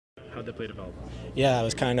How'd the play develop? Yeah, I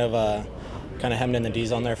was kind of hemmed in the D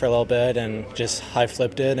zone there for a little bit and just high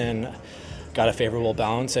flipped it and got a favorable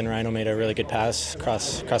bounce, and Rhino made a really good pass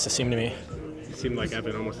across the seam to me. It seemed like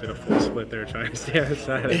Evan almost did a full split there trying to stay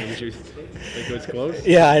outside. Did you think it was close?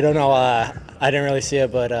 Yeah, I don't know. I didn't really see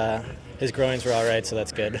it, but his groins were all right, so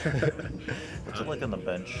that's good. What's it like on the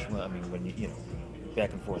bench? I mean, when you know,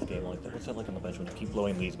 back and forth game like that. What's it like on the bench when you keep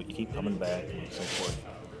blowing leads, but you keep coming back and so forth?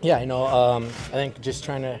 Yeah, I think just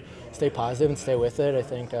trying to stay positive and stay with it. I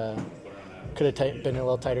think could have been a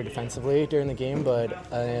little tighter defensively during the game, but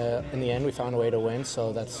in the end we found a way to win,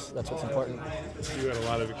 so that's what's important. You had a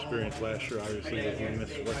lot of experience last year, obviously, with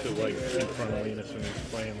Lemus. What's it like in front of Lemus when he's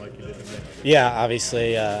playing like he did tonight? Yeah,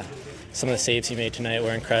 obviously some of the saves he made tonight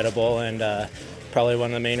were incredible, and probably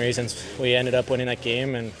one of the main reasons we ended up winning that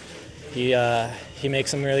game. And he makes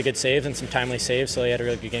some really good saves and some timely saves, so he had a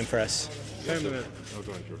really good game for us.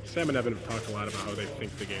 Sam and Evan have talked a lot about how they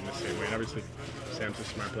think the game the same way. And obviously, Sam's a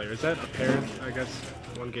smart player. Is that apparent, I guess,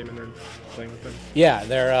 one game and then playing with them? Yeah,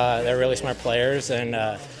 they're really smart players, and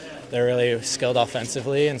they're really skilled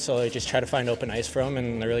offensively, and so they just try to find open ice for them,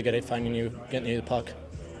 and they're really good at getting you the puck.